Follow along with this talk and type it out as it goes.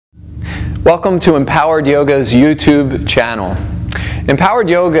Welcome to Empowered Yoga's YouTube channel. Empowered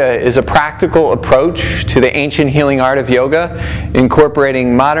Yoga is a practical approach to the ancient healing art of yoga,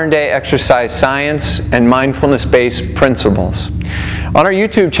 incorporating modern-day exercise science and mindfulness-based principles. On our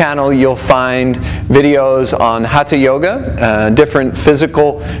YouTube channel, you'll find videos on Hatha Yoga, different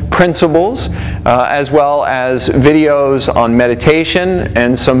physical principles, as well as videos on meditation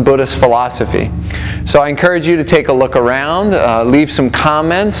and some Buddhist philosophy. So I encourage you to take a look around, leave some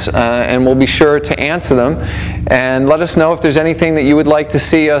comments, and we'll be sure to answer them. And let us know if there's anything that you would like to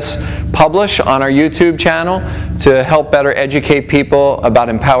see us publish on our YouTube channel to help better educate people about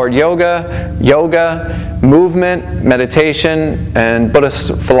empowered yoga, movement, meditation, and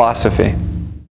Buddhist philosophy.